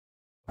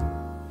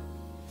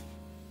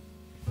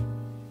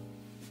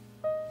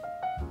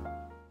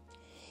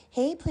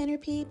Hey Planner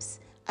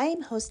Peeps, I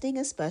am hosting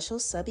a special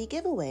subby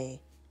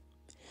giveaway.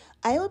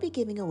 I will be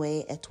giving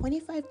away a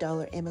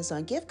 $25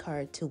 Amazon gift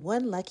card to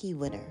one lucky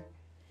winner.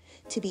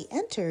 To be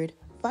entered,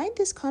 find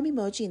this calm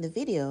emoji in the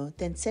video,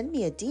 then send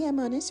me a DM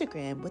on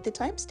Instagram with the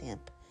timestamp.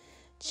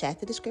 Check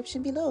the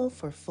description below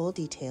for full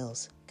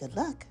details. Good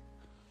luck!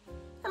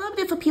 Hello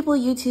beautiful people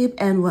of YouTube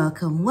and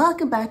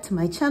welcome back to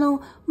my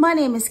channel. My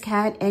name is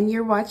Kat and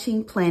you're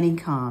watching Planning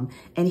Calm,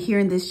 and here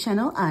in this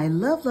channel I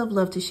love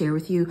to share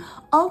with you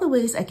all the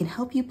ways I can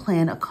help you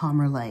plan a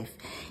calmer life.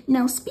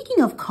 Now,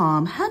 speaking of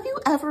calm, have you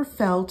ever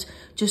felt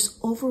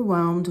just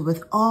overwhelmed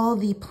with all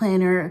the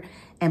planner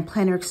and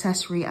planner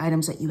accessory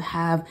items that you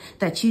have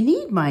that you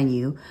need, mind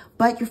you,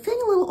 but you're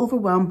feeling a little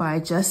overwhelmed by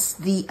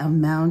just the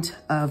amount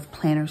of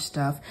planner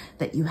stuff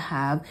that you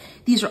have?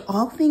 These are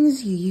all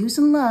things you use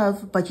and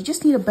love, but you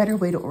just need a better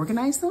way to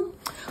organize them?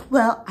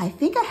 Well, I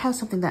think I have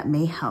something that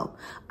may help.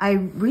 I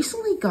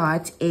recently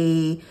got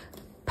a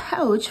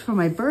pouch for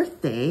my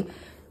birthday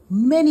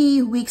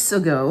many weeks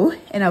ago,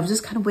 and I was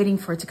just kind of waiting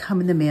for it to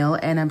come in the mail,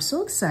 and I'm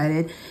so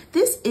excited.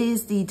 This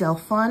is the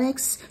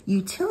Delfonics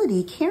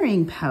utility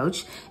carrying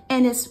pouch,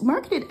 and it's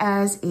marketed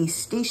as a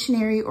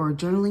stationery or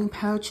journaling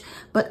pouch,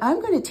 but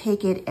I'm going to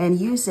take it and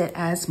use it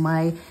as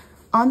my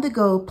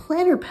on-the-go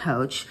planner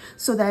pouch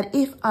so that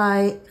if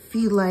I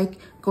feel like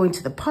going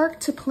to the park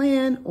to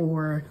plan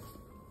or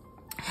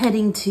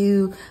heading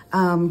to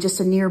just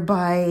a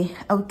nearby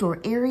outdoor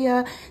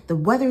area, the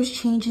weather's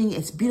changing,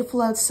 it's beautiful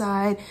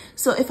outside.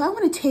 So if I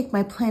want to take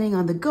my planning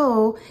on the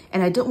go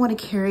and I don't want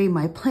to carry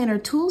my planner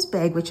tools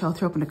bag, which I'll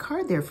throw up in a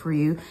card there for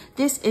you,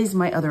 this is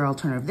my other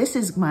alternative. This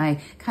is my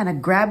kind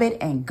of grab it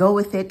and go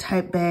with it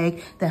type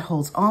bag that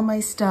holds all my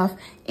stuff,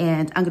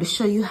 and I'm going to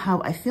show you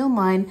how I fill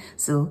mine.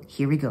 So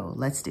here we go.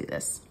 Let's do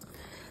this.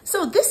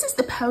 So this is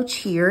the pouch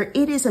here.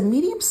 It is a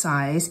medium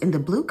size in the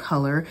blue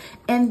color,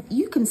 and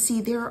you can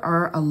see there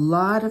are a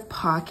lot of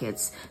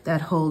pockets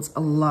that holds a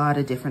lot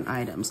of different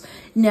items.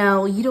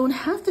 Now, you don't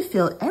have to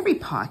fill every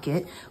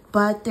pocket,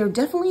 but there are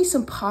definitely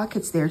some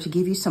pockets there to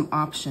give you some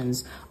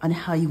options on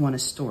how you want to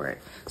store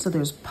it. So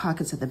there's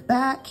pockets at the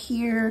back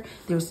here.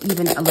 There's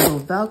even a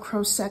little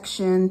Velcro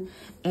section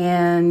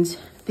and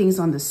things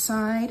on the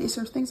side. Is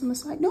there things on the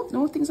side? Nope,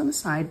 no things on the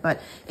side, but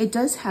it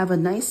does have a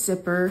nice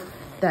zipper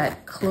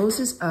that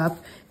closes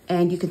up,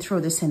 and you can throw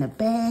this in a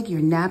bag, your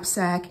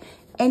knapsack,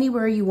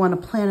 anywhere you want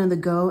to plan on the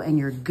go, and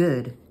you're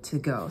good to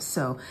go.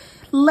 So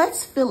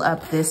let's fill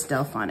up this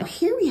Delfonic.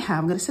 Here we have,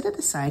 I'm going to set it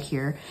aside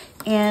here,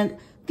 and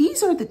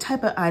these are the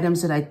type of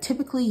items that I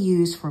typically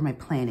use for my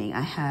planning.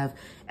 I have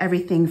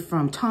everything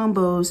from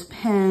Tombows,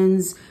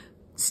 pens,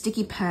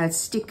 sticky pads,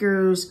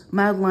 stickers,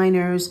 mild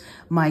liners,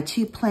 my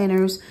 2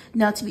 planners.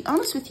 Now, to be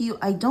honest with you,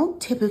 I don't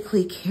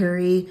typically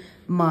carry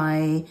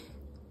my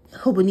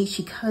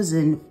hobonichi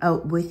cousin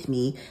out with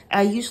me.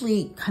 I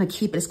usually kind of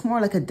keep it, it's more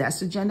like a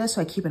desk agenda,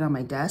 so I keep it on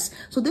my desk.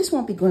 So this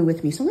won't be going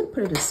with me, so I'm going to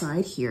put it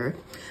aside here.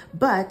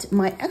 But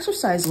my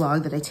exercise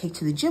log that I take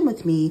to the gym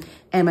with me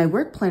and my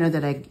work planner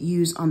that I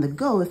use on the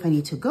go if I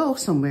need to go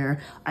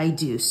somewhere, I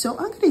do. So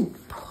I'm going to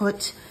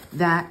put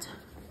that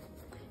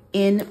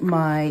in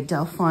my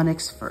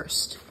Delfonics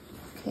first.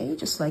 Okay,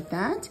 just like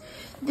that.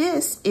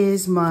 This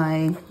is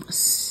my,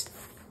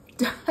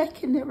 I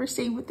can never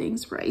say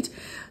things right,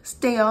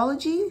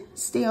 Stayology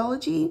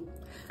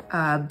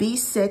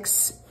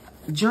B6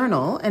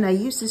 journal, and I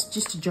use this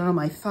just to journal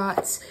my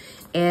thoughts,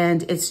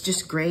 and it's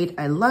just great.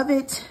 I love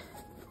it.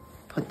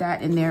 Put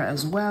that in there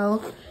as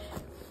well.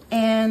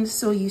 And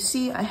so you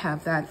see I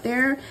have that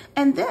there.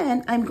 And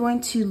then I'm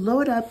going to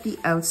load up the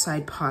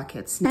outside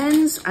pockets.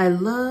 Pens, I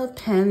love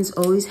pens,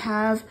 always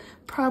have,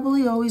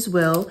 probably always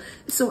will.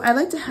 So I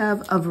like to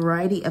have a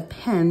variety of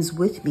pens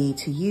with me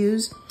to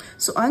use.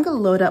 So I'm gonna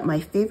load up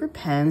my favorite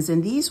pens,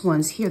 and these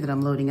ones here that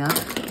I'm loading up,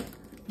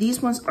 these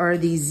ones are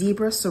the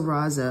Zebra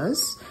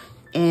Serrazas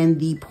and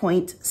the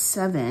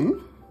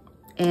 0.7.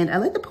 And I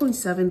like the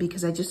 0.7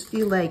 because I just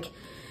feel like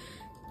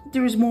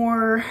there's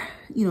more,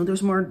 you know,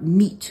 there's more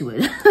meat to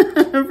it,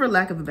 for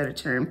lack of a better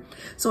term.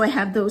 So I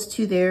have those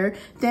 2 there.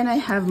 Then I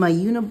have my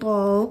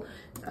Uniball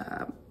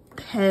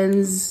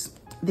pens.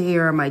 They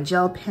are my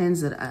gel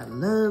pens that I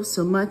love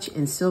so much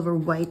in silver,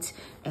 white,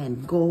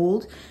 and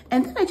gold.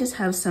 And then I just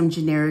have some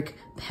generic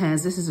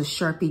pens. This is a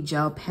Sharpie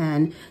gel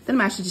pen that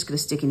I'm actually just gonna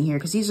stick in here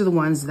because these are the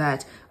ones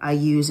that I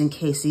use in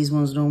case these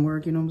ones don't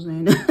work, you know what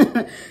I'm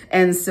saying?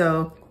 And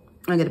so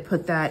I'm gonna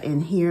put that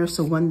in here.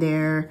 So one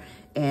there,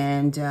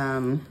 and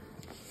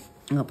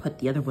I'll put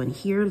the other one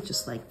here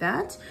just like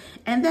that.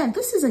 And then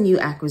this is a new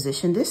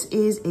acquisition. This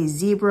is a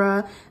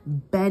Zebra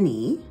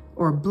Blend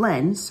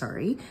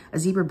a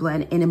Zebra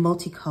Blend in a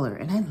multicolor.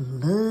 And I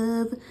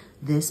love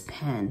this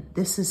pen.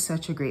 This is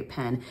such a great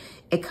pen.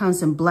 It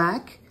comes in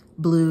black,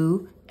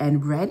 blue,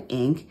 and red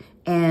ink,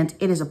 and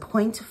it is a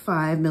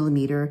 0.5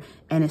 millimeter,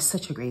 and it's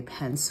such a great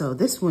pen. So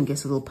this one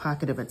gets a little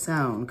pocket of its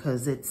own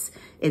because it's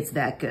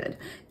that good.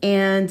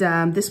 And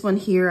this one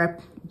here, I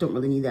don't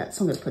really need that,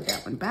 so I'm gonna put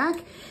that one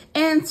back.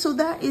 And so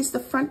that is the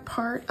front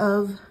part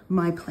of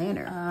my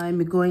planner.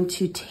 I'm going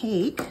to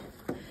take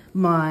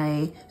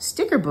my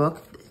sticker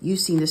book. You've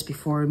seen this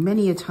before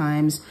many a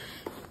times.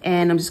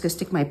 And I'm just gonna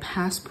stick my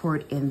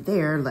passport in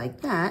there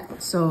like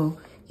that. So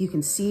you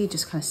can see it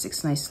just kind of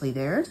sticks nicely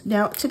there.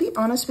 Now, to be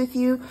honest with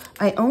you,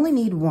 I only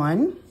need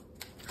one.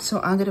 So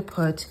I'm gonna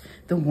put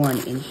the one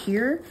in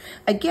here.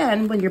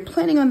 Again, when you're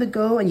planning on the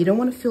go and you don't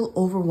wanna feel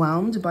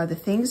overwhelmed by the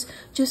things,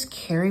 just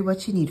carry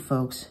what you need,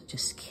 folks.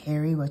 Just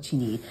carry what you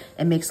need.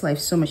 It makes life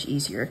so much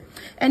easier.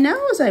 And now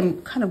as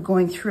I'm kind of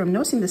going through, I'm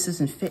noticing this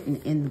isn't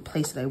fitting in the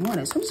place that I want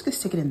it. So I'm just gonna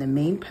stick it in the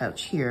main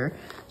pouch here,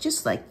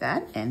 just like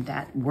that, and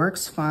that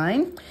works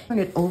fine. Turn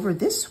it over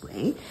this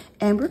way,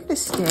 and we're gonna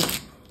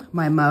stick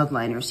my mild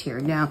liners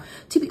here. Now,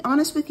 to be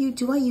honest with you,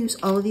 do I use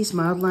all of these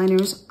mild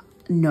liners?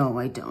 No,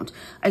 I don't.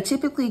 I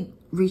typically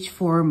reach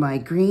for my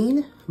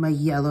green, my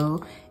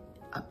yellow,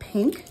 a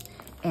pink,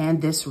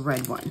 and this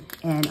red one.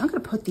 And I'm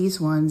gonna put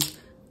these ones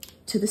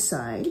to the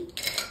side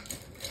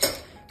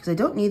because I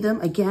don't need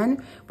them.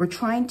 Again, we're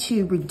trying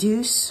to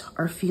reduce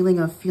our feeling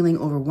of feeling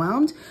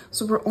overwhelmed.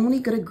 So we're only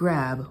gonna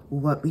grab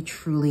what we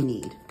truly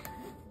need.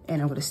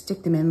 And I'm gonna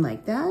stick them in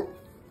like that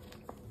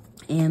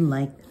and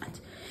like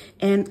that.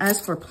 And as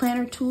for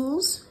planner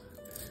tools,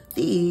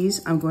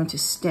 these I'm going to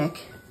stick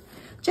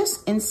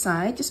just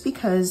inside, just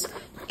because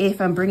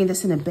if I'm bringing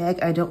this in a bag,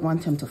 I don't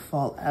want them to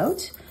fall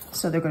out.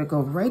 So they're gonna go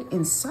right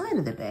inside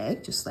of the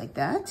bag, just like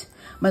that.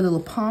 My little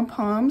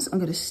pom-poms, I'm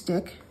gonna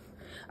stick.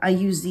 I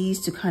use these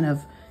to kind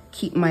of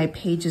keep my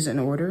pages in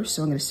order.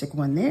 So I'm gonna stick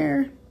one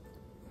there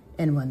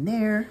and one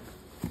there.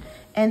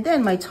 And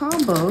then my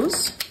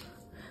tombos,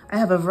 I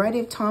have a variety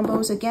of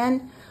tombos.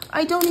 Again,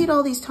 I don't need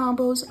all these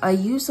tombos. I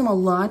use them a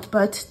lot,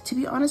 but to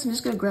be honest, I'm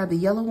just gonna grab the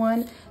yellow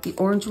one, the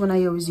orange one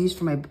I always use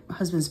for my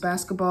husband's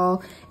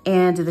basketball,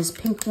 and this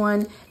pink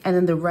one, and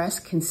then the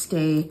rest can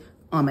stay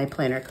on my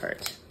planner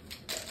cart.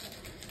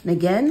 And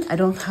again, I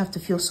don't have to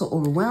feel so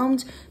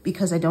overwhelmed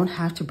because I don't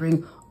have to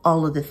bring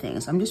all of the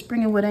things. I'm just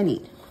bringing what I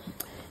need.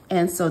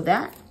 And so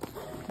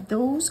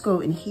those go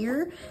in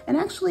here, and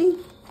actually,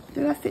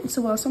 they're not fitting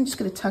so well, so I'm just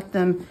gonna tuck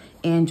them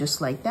in just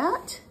like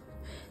that.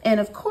 And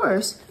of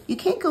course, you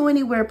can't go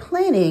anywhere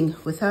planning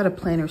without a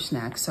planner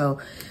snack. So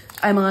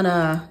I'm on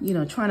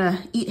trying to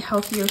eat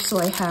healthier. So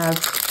I have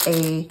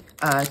a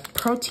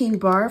protein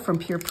bar from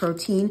Pure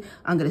Protein.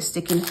 I'm gonna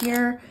stick in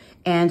here,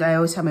 and I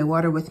always have my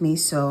water with me.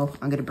 So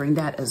I'm gonna bring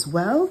that as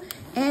well.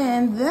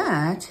 And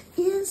that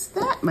is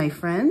that, my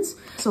friends.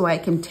 So I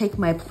can take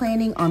my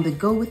planning on the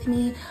go with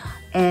me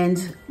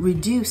and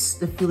reduce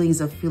the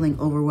feelings of feeling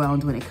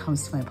overwhelmed when it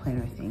comes to my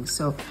planner things.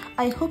 So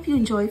I hope you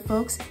enjoyed,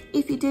 folks.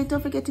 If you did, don't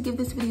forget to give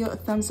this video a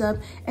thumbs up,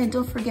 and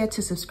don't forget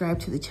to subscribe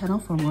to the channel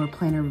for more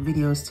planner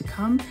videos to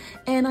come.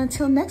 And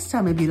until next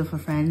time, my beautiful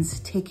friends,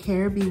 take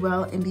care, be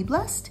well, and be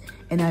blessed.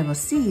 And I will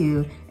see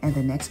you in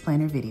the next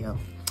planner video.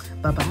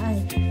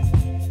 Bye-bye.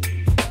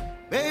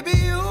 Baby,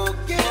 you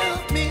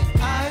give me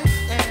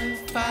ice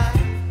and fire.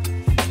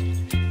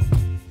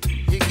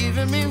 You're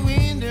giving me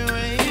wind and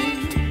rain.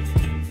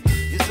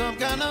 Some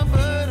kind of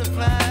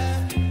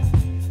butterfly.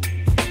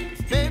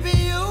 Baby,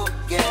 you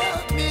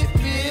give me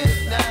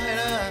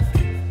midnight.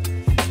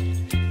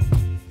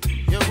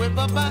 You whip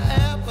up my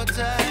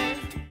appetite.